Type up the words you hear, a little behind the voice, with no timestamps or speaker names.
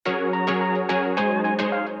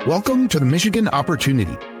Welcome to the Michigan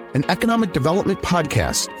Opportunity, an economic development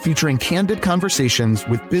podcast featuring candid conversations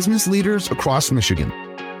with business leaders across Michigan.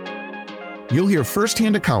 You'll hear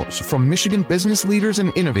firsthand accounts from Michigan business leaders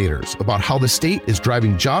and innovators about how the state is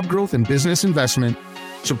driving job growth and business investment,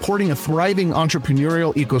 supporting a thriving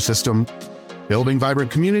entrepreneurial ecosystem, building vibrant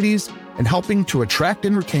communities, and helping to attract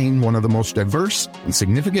and retain one of the most diverse and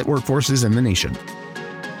significant workforces in the nation.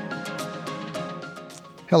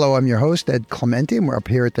 Hello, I'm your host, Ed Clemente, and we're up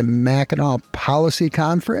here at the Mackinac Policy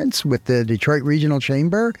Conference with the Detroit Regional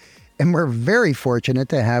Chamber, and we're very fortunate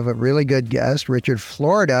to have a really good guest, Richard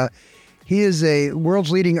Florida. He is a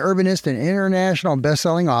world's leading urbanist and international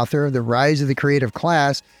best-selling author of The Rise of the Creative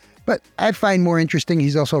Class, but I find more interesting,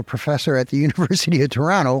 he's also a professor at the University of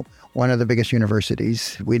Toronto, one of the biggest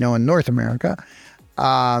universities we know in North America.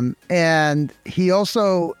 And he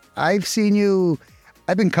also,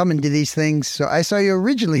 I've been coming to these things, so I saw you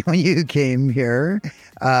originally when you came here,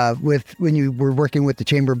 when you were working with the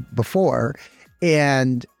Chamber before,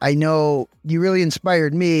 and I know you really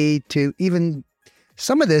inspired me to even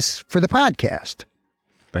some of this for the podcast.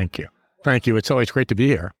 Thank you. It's always great to be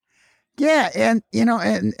here. Yeah,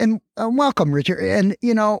 and welcome, Richard. And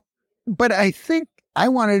but I think I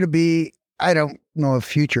wanted to be, I don't know if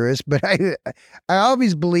futurist, but I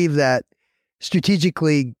always believe that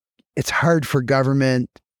strategically it's hard for government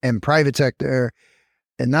and private sector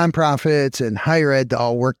and nonprofits and higher ed to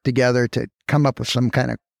all work together to come up with some kind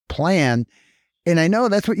of plan. And I know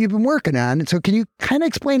that's what you've been working on. And so can you kind of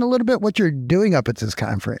explain a little bit what you're doing up at this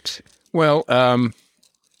conference? Well,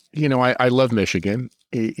 I love Michigan,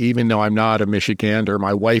 even though I'm not a Michigander.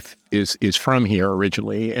 My wife is from here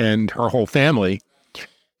originally and her whole family.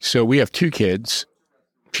 So we have 2 kids.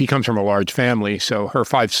 She comes from a large family. So her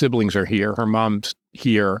 5 siblings are here. Her mom's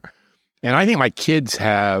here. And I think my kids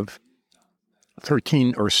have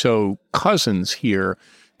 13 or so cousins here.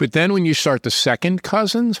 But then when you start the second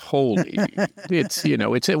cousins, holy,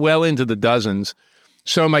 it's well into the dozens.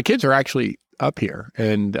 So my kids are actually up here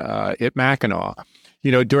and at Mackinac.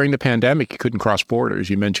 During the pandemic, you couldn't cross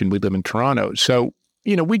borders. You mentioned we live in Toronto. So,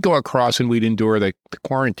 we'd go across and we'd endure the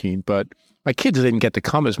quarantine. But my kids didn't get to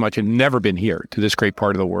come as much and never been here to this great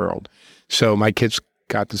part of the world. So my kids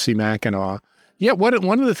got to see Mackinac. Yeah, one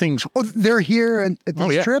of the things... Oh, they're here at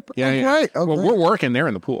this trip? Yeah. Right. Oh, well, great. We're working there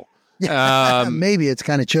in the pool. Yeah, maybe it's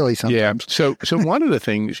kind of chilly sometimes. Yeah, so one of the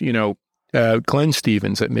things, Glenn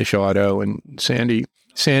Stevens at Mich Auto and Sandy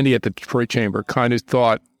at the Detroit Chamber kind of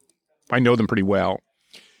thought, I know them pretty well,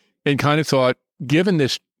 and kind of thought, given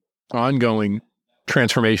this ongoing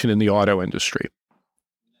transformation in the auto industry,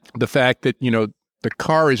 the fact that, the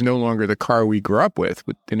car is no longer the car we grew up with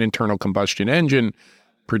an internal combustion engine,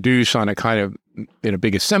 produced on a kind of in a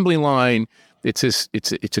big assembly line. It's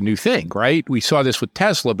a new thing, right? We saw this with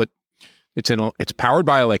Tesla, but it's powered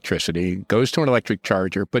by electricity, goes to an electric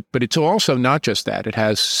charger, but it's also not just that. It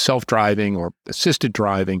has self-driving or assisted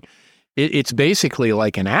driving. It's basically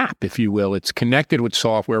like an app, if you will. It's connected with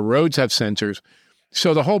software. Roads have sensors.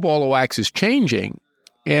 So the whole ball of wax is changing.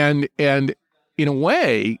 And in a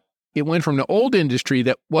way, it went from the old industry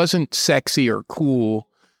that wasn't sexy or cool.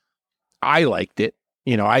 I liked it.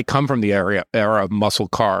 I come from the era of muscle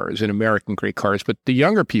cars and American great cars, but the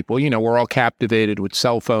younger people, we're all captivated with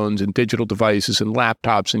cell phones and digital devices and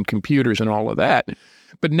laptops and computers and all of that.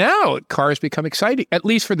 But now cars become exciting, at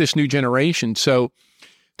least for this new generation. So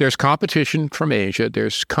there's competition from Asia.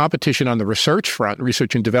 There's competition on the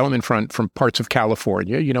research and development front from parts of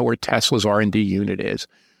California, where Tesla's R&D unit is.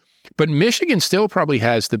 But Michigan still probably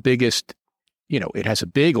has the biggest, it has a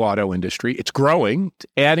big auto industry. It's growing, it's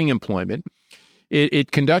adding employment.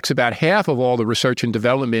 It conducts about half of all the research and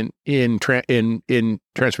development in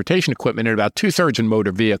transportation equipment and about 2/3 in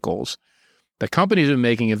motor vehicles. The companies are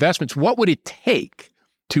making investments. What would it take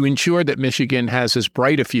to ensure that Michigan has as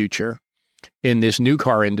bright a future in this new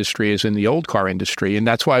car industry as in the old car industry? And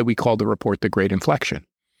that's why we call the report the Great Inflection.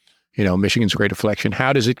 Michigan's Great Inflection.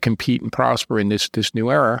 How does it compete and prosper in this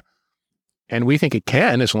new era? And we think it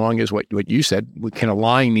can, as long as what you said, we can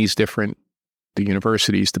align these different the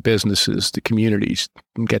universities, the businesses, the communities,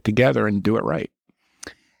 and get together and do it right.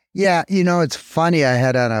 Yeah, it's funny. I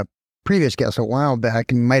had on a previous guest a while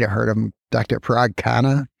back, and you might have heard of him, Dr. Parag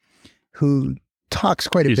Khanna, who talks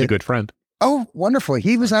quite a bit. He's a good friend. Oh, wonderful.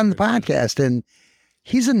 He was on the podcast, and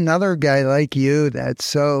he's another guy like you that's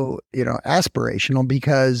so, aspirational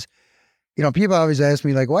because, people always ask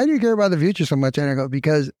me, like, why do you care about the future so much? And I go,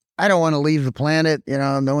 because I don't want to leave the planet.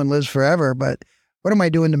 No one lives forever, but what am I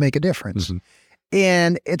doing to make a difference? Mm-hmm.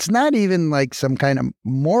 And it's not even like some kind of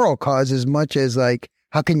moral cause as much as like,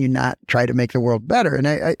 how can you not try to make the world better? And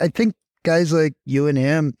I think guys like you and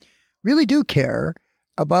him really do care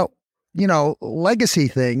about, legacy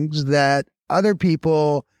things that other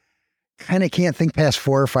people kind of can't think past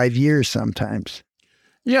 4 or 5 years sometimes.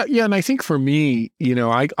 Yeah. And I think for me,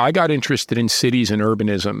 I got interested in cities and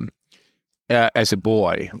urbanism as a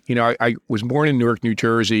boy. I was born in Newark, New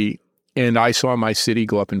Jersey, and I saw my city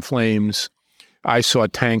go up in flames. I saw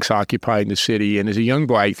tanks occupying the city. And as a young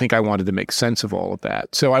boy, I think I wanted to make sense of all of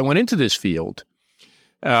that. So I went into this field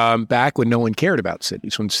back when no one cared about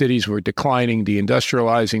cities, when cities were declining,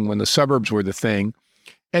 deindustrializing, when the suburbs were the thing,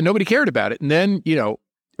 and nobody cared about it. And then,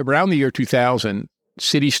 around the year 2000,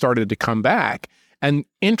 cities started to come back and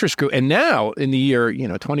interest grew. And now in the year,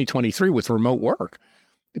 2023 with remote work,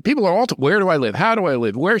 people are all, where do I live? How do I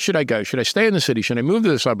live? Where should I go? Should I stay in the city? Should I move to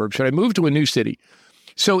the suburbs? Should I move to a new city?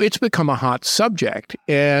 So it's become a hot subject,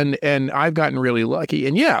 and I've gotten really lucky.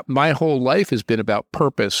 And yeah, my whole life has been about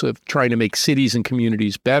purpose of trying to make cities and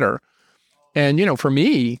communities better. And, for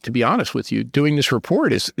me, to be honest with you, doing this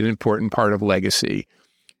report is an important part of legacy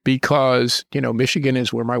because, Michigan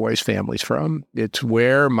is where my wife's family's from. It's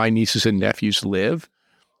where my nieces and nephews live.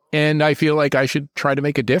 And I feel like I should try to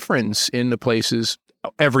make a difference in the places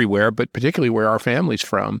everywhere, but particularly where our family's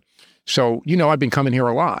from. So, I've been coming here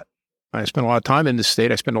a lot. I spend a lot of time in this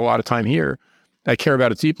state. I spend a lot of time here. I care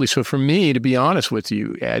about it deeply. So for me, to be honest with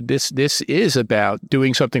you, Ed, this is about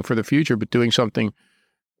doing something for the future, but doing something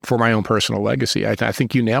for my own personal legacy. I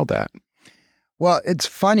think you nailed that. Well, it's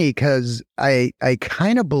funny because I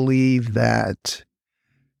kind of believe that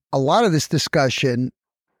a lot of this discussion,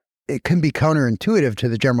 it can be counterintuitive to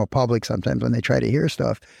the general public sometimes when they try to hear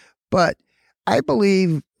stuff. But I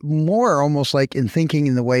believe more almost like in thinking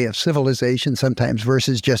in the way of civilization sometimes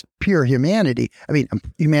versus just pure humanity. I mean,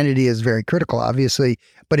 humanity is very critical, obviously,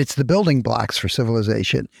 but it's the building blocks for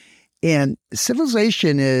civilization. And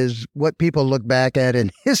civilization is what people look back at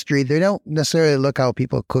in history. They don't necessarily look how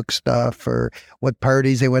people cook stuff or what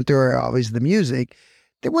parties they went to or always the music.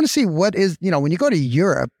 They want to see what is, when you go to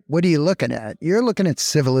Europe, what are you looking at? You're looking at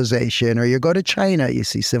civilization, or you go to China, you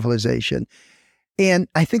see civilization. And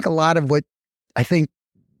I think a lot of what I think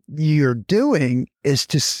you're doing is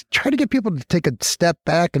to try to get people to take a step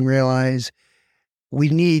back and realize we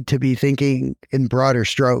need to be thinking in broader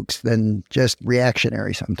strokes than just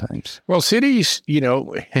reactionary sometimes. Well, cities,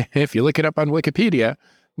 if you look it up on Wikipedia,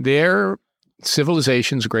 they're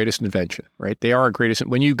civilization's greatest invention, right? They are our greatest.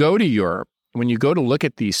 When you go to Europe, when you go to look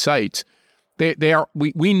at these sites, they are,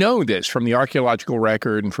 we know this from the archaeological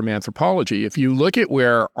record and from anthropology. If you look at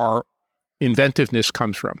where our inventiveness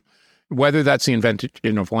comes from, whether that's the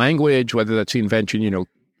invention of language, whether that's the invention,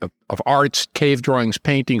 of arts, cave drawings,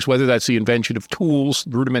 paintings, whether that's the invention of tools,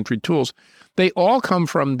 rudimentary tools, they all come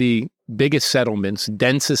from the biggest settlements,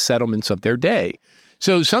 densest settlements of their day.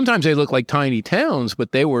 So sometimes they look like tiny towns,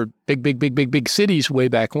 but they were big cities way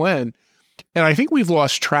back when. And I think we've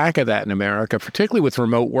lost track of that in America, particularly with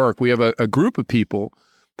remote work. We have a group of people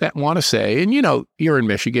that want to say, and you're in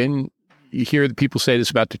Michigan, you hear the people say this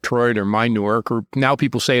about Detroit or Newark, or now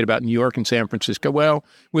people say it about New York and San Francisco. Well,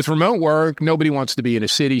 with remote work, nobody wants to be in a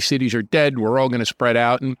city. Cities are dead. We're all going to spread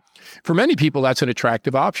out. And for many people, that's an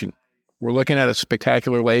attractive option. We're looking at a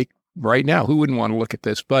spectacular lake right now. Who wouldn't want to look at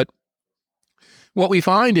this? But what we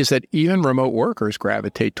find is that even remote workers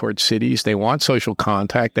gravitate towards cities. They want social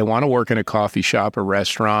contact. They want to work in a coffee shop, a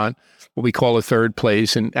restaurant, what we call a third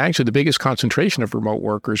place. And actually, the biggest concentration of remote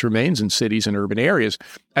workers remains in cities and urban areas,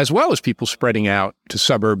 as well as people spreading out to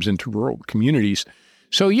suburbs and to rural communities.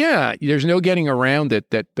 So yeah, there's no getting around it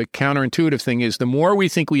that the counterintuitive thing is the more we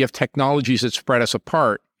think we have technologies that spread us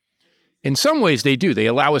apart, in some ways they do. They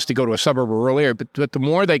allow us to go to a suburb or rural area, but the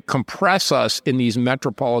more they compress us in these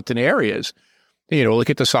metropolitan areas, look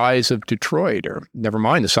at the size of Detroit, or never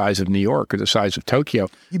mind the size of New York or the size of Tokyo.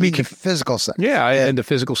 You mean the physical size? Yeah, and the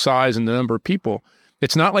physical size and the number of people.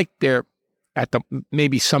 It's not like they're at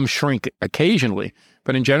maybe some shrink occasionally,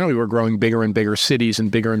 but in general, we're growing bigger and bigger cities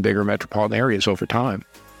and bigger metropolitan areas over time.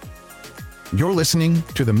 You're listening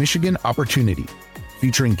to The Michigan Opportunity,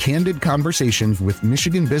 featuring candid conversations with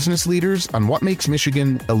Michigan business leaders on what makes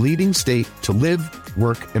Michigan a leading state to live,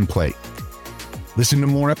 work, and play. Listen to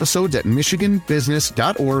more episodes at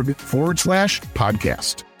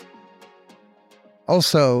michiganbusiness.org/podcast.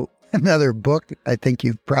 Also, another book I think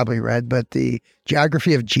you've probably read, but The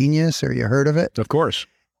Geography of Genius, or you heard of it? Of course.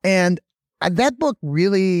 And that book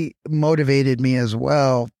really motivated me as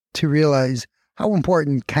well to realize how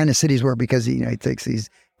important kind of cities were, because, he takes these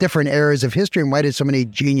different eras of history and why did so many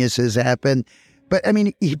geniuses happen? But I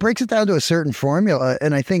mean, he breaks it down to a certain formula.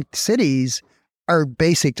 And I think cities are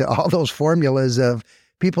basic to all those formulas of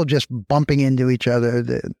people just bumping into each other,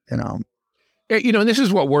 And this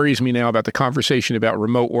is what worries me now about the conversation about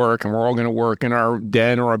remote work, and we're all going to work in our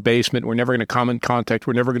den or our basement. We're never going to come in contact.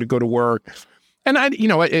 We're never going to go to work. And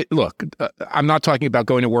look, I'm not talking about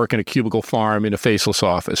going to work in a cubicle farm in a faceless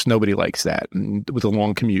office. Nobody likes that, and with a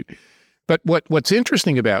long commute. But what's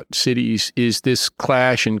interesting about cities is this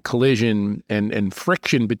clash and collision and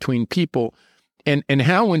friction between people, and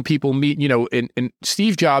how when people meet, and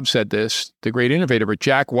Steve Jobs said this, the great innovator, but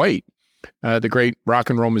Jack White, the great rock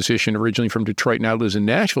and roll musician originally from Detroit, now lives in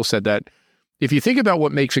Nashville, said that if you think about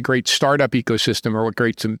what makes a great startup ecosystem or what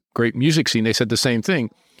creates a great music scene, they said the same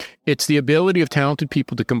thing. It's the ability of talented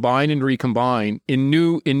people to combine and recombine in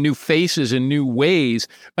new faces, in new ways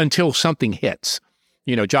until something hits.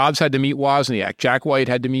 Jobs had to meet Wozniak. Jack White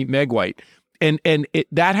had to meet Meg White. And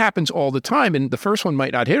that happens all the time. And the first one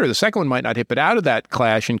might not hit, or the second one might not hit, but out of that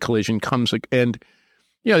clash and collision comes, and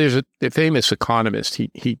there's a famous economist.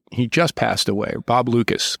 He just passed away, Bob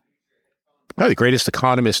Lucas, probably the greatest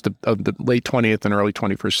economist of the late 20th and early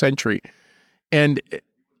 21st century. And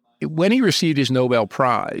when he received his Nobel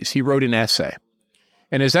Prize, he wrote an essay.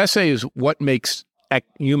 And his essay is what makes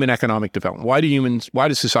human economic development. Why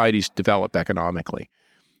do societies develop economically?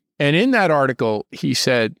 And in that article, he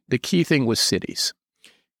said the key thing was cities.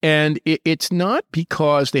 And it's not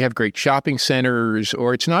because they have great shopping centers,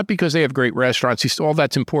 or it's not because they have great restaurants. All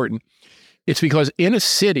that's important. It's because in a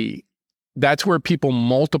city, that's where people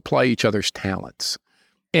multiply each other's talents.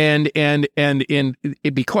 And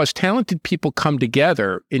because talented people come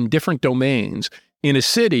together in different domains in a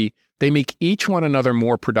city, they make each one another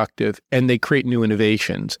more productive, and they create new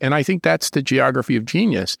innovations. And I think that's the geography of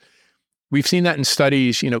genius. We've seen that in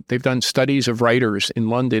studies. They've done studies of writers in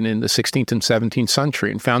London in the 16th and 17th century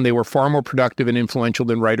and found they were far more productive and influential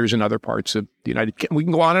than writers in other parts of the United Kingdom. We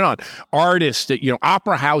can go on and on. Artists,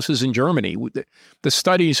 opera houses in Germany. The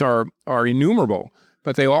studies are innumerable,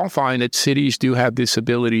 but they all find that cities do have this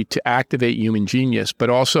ability to activate human genius, but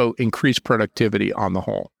also increase productivity on the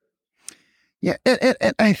whole. Yeah,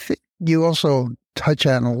 and I think you also touch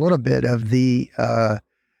on a little bit of the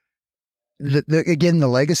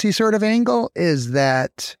legacy sort of angle, is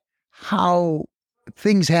that how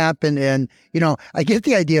things happen. And, I get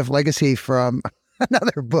the idea of legacy from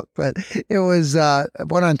another book, but it was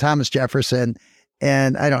one on Thomas Jefferson.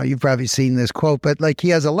 And I don't know, you've probably seen this quote, but he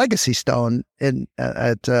has a legacy stone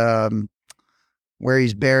at where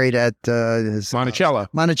he's buried at his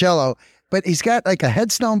Monticello. But he's got a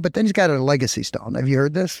headstone, but then he's got a legacy stone. Have you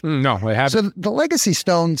heard this? No, I haven't. So the legacy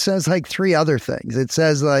stone says three other things. It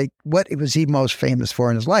says what was he most famous for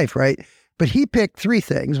in his life, right? But he picked three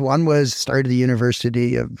things. One was started the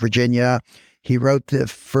University of Virginia. He wrote the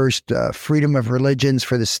first freedom of religions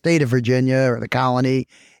for the state of Virginia, or the colony.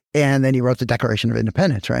 And then he wrote the Declaration of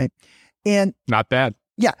Independence, right? And not bad.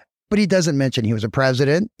 Yeah. But he doesn't mention he was a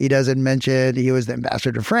president. He doesn't mention he was the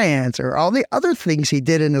ambassador to France, or all the other things he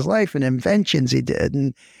did in his life and inventions he did.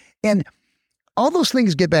 And all those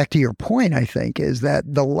things get back to your point, I think, is that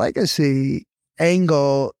the legacy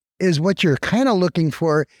angle is what you're kind of looking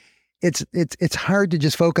for. It's hard to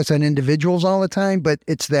just focus on individuals all the time, but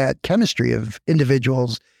it's that chemistry of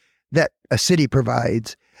individuals that a city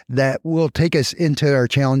provides that will take us into our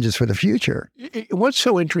challenges for the future. What's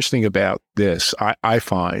so interesting about this, I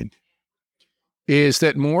find, is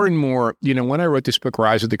that more and more, when I wrote this book,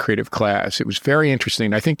 Rise of the Creative Class, it was very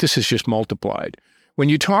interesting. I think this has just multiplied. When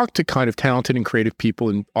you talk to kind of talented and creative people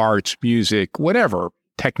in arts, music, whatever,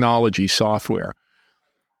 technology, software,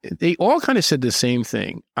 they all kind of said the same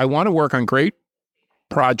thing. I want to work on great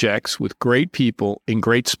projects with great people in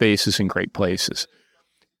great spaces and great places.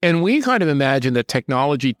 And we kind of imagine that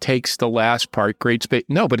technology takes the last part, great space.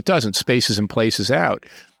 No, but it doesn't. Spaces and places out.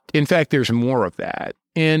 In fact, there's more of that.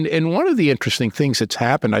 And one of the interesting things that's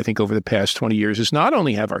happened, I think, over the past 20 years is not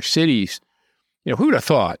only have our cities, who'd have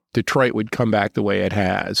thought Detroit would come back the way it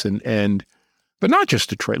has, but not just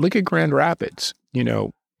Detroit. Look at Grand Rapids.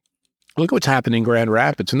 Look at what's happened in Grand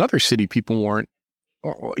Rapids. Another city people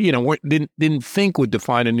didn't think would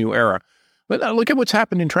define a new era. But look at what's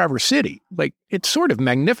happened in Traverse City. It's sort of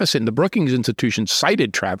magnificent. The Brookings Institution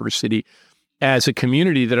cited Traverse City as a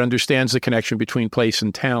community that understands the connection between place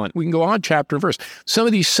and talent. We can go on chapter and verse. Some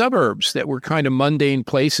of these suburbs that were kind of mundane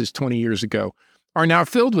places 20 years ago are now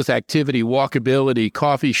filled with activity, walkability,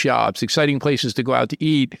 coffee shops, exciting places to go out to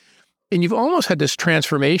eat. And you've almost had this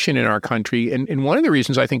transformation in our country. And one of the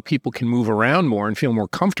reasons I think people can move around more and feel more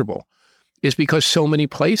comfortable is because so many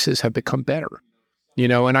places have become better.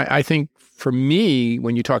 And I think for me,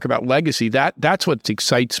 when you talk about legacy, that's what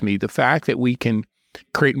excites me, the fact that we can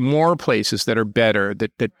create more places that are better,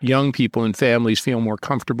 that young people and families feel more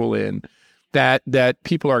comfortable in, that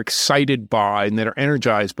people are excited by and that are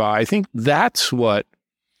energized by. I think that's what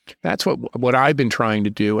I've been trying to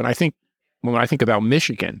do. And I think when I think about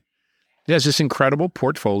Michigan, it has this incredible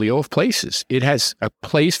portfolio of places. It has a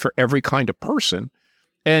place for every kind of person.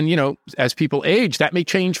 And, as people age, that may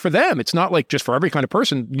change for them. It's not like just for every kind of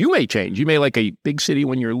person. You may change. You may like a big city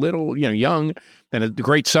when you're little, young, and a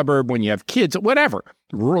great suburb when you have kids, whatever.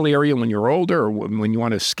 Rural area when you're older, or when you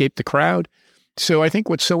want to escape the crowd. So I think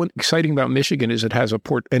what's so exciting about Michigan is it has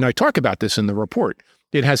and I talk about this in the report,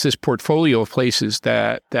 it has this portfolio of places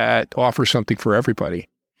that offer something for everybody.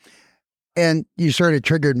 And you sort of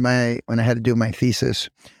triggered when I had to do my thesis.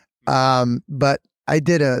 But I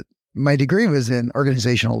did my degree was in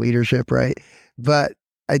organizational leadership, right? But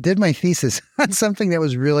I did my thesis on something that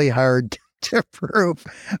was really hard to prove,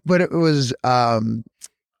 but it was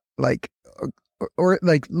like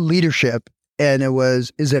leadership. And it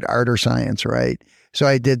was, is it art or science, right? So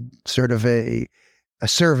I did sort of a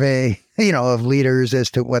survey, of leaders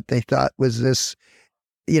as to what they thought was this,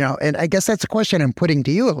 and I guess that's a question I'm putting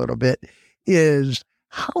to you a little bit, is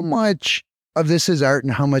how much of this is art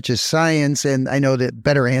and how much is science? And I know that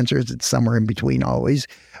better answers, it's somewhere in between always,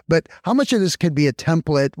 but how much of this could be a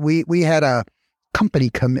template? We had a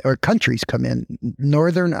countries come in,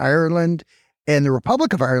 Northern Ireland and the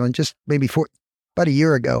Republic of Ireland, just maybe about a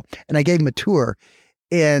year ago. And I gave them a tour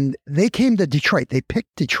and they came to Detroit. They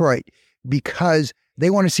picked Detroit because they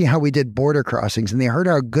want to see how we did border crossings, and they heard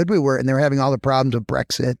how good we were, and they were having all the problems with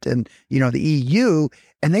Brexit and, the EU.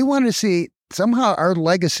 And they wanted to see somehow our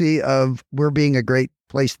legacy of we're being a great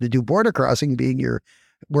place to do border crossing, being you're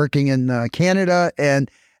working in Canada. And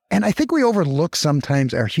I think we overlook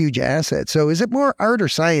sometimes our huge assets. So is it more art or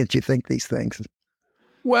science, you think, these things?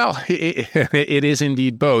 Well, it is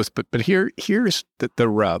indeed both. But here's the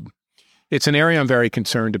rub. It's an area I'm very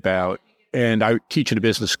concerned about. And I teach at a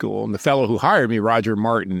business school. And the fellow who hired me, Roger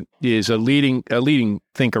Martin, is a leading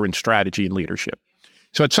thinker in strategy and leadership.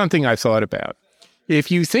 So it's something I thought about. If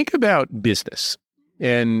you think about business,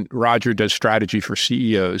 and Roger does strategy for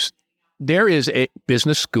CEOs, there is a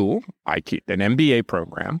business school, an MBA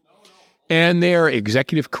program, and there are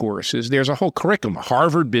executive courses. There's a whole curriculum,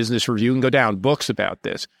 Harvard Business Review, and go down, books about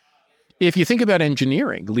this. If you think about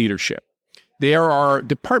engineering leadership, there are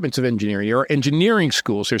departments of engineering. There are engineering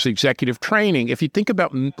schools. There's executive training. If you think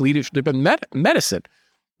about leadership in medicine,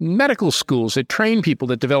 medical schools that train people,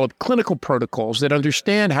 that develop clinical protocols, that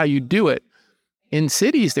understand how you do it. In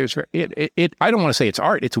cities, there's I don't want to say it's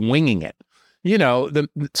art. It's winging it.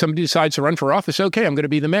 Somebody decides to run for office. Okay, I'm going to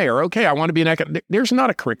be the mayor. Okay, I want to be an academic. There's not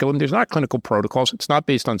a curriculum. There's not clinical protocols. It's not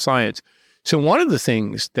based on science. So one of the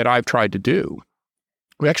things that I've tried to do,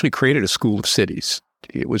 we actually created a school of cities.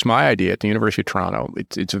 It was my idea at the University of Toronto.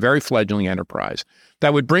 It's a very fledgling enterprise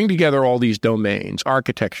that would bring together all these domains: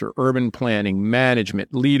 architecture, urban planning,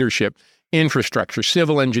 management, leadership, infrastructure,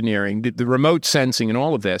 civil engineering, the remote sensing, and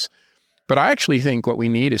all of this. But I actually think what we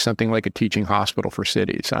need is something like a teaching hospital for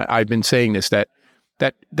cities. I've been saying this, that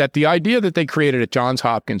the idea that they created at Johns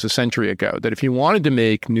Hopkins a century ago, that if you wanted to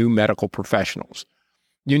make new medical professionals,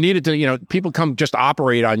 you needed to, people come just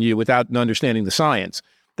operate on you without understanding the science,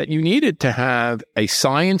 that you needed to have a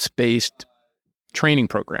science-based training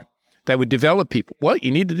program that would develop people. Well, you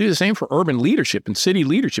need to do the same for urban leadership and city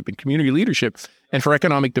leadership and community leadership and for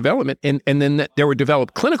economic development. And then there would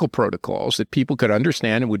develop clinical protocols that people could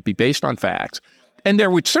understand and would be based on facts. And there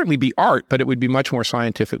would certainly be art, but it would be much more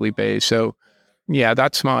scientifically based. So yeah,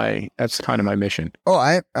 that's kind of my mission.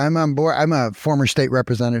 Oh, I'm on board. I'm a former state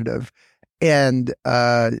representative, and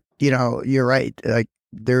you're right. Like,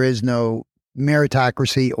 there is no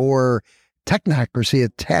meritocracy or technocracy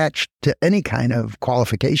attached to any kind of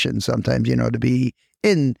qualification sometimes, to be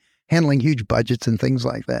in handling huge budgets and things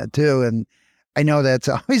like that too. And I know that's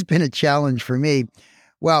always been a challenge for me.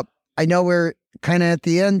 Well, I know we're kind of at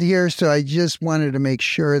the end here, so I just wanted to make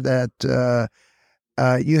sure that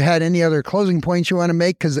you had any other closing points you want to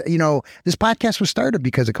make, because this podcast was started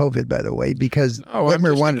because of COVID, by the way, because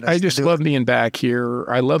Whitmer wanted us I just love being back here.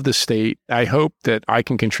 I love the state. I hope that I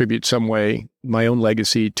can contribute some way, my own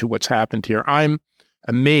legacy, to what's happened here. I'm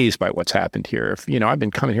amazed by what's happened here. I've been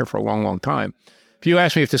coming here for a long, long time. If you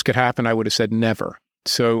asked me if this could happen, I would have said never.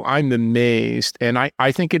 So I'm amazed, and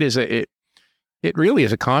I think it really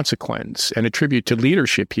is a consequence and a tribute to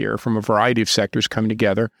leadership here from a variety of sectors coming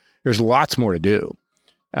together. There's lots more to do.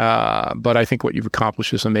 But I think what you've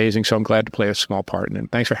accomplished is amazing. So I'm glad to play a small part in it.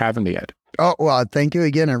 Thanks for having me, Ed. Oh, well, thank you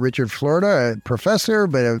again. Richard Florida, a professor,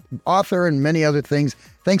 but an author and many other things.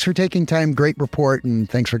 Thanks for taking time. Great report. And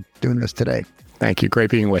thanks for doing this today. Thank you. Great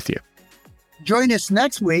being with you. Join us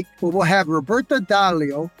next week where we'll have Roberta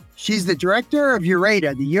Dalio. She's the director of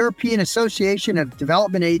EURADA, the European Association of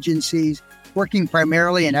Development Agencies, working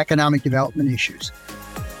primarily in economic development issues.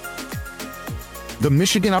 The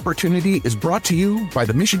Michigan Opportunity is brought to you by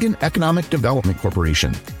the Michigan Economic Development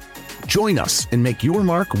Corporation. Join us and make your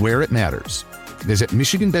mark where it matters. Visit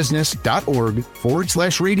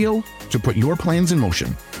michiganbusiness.org/radio to put your plans in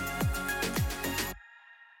motion.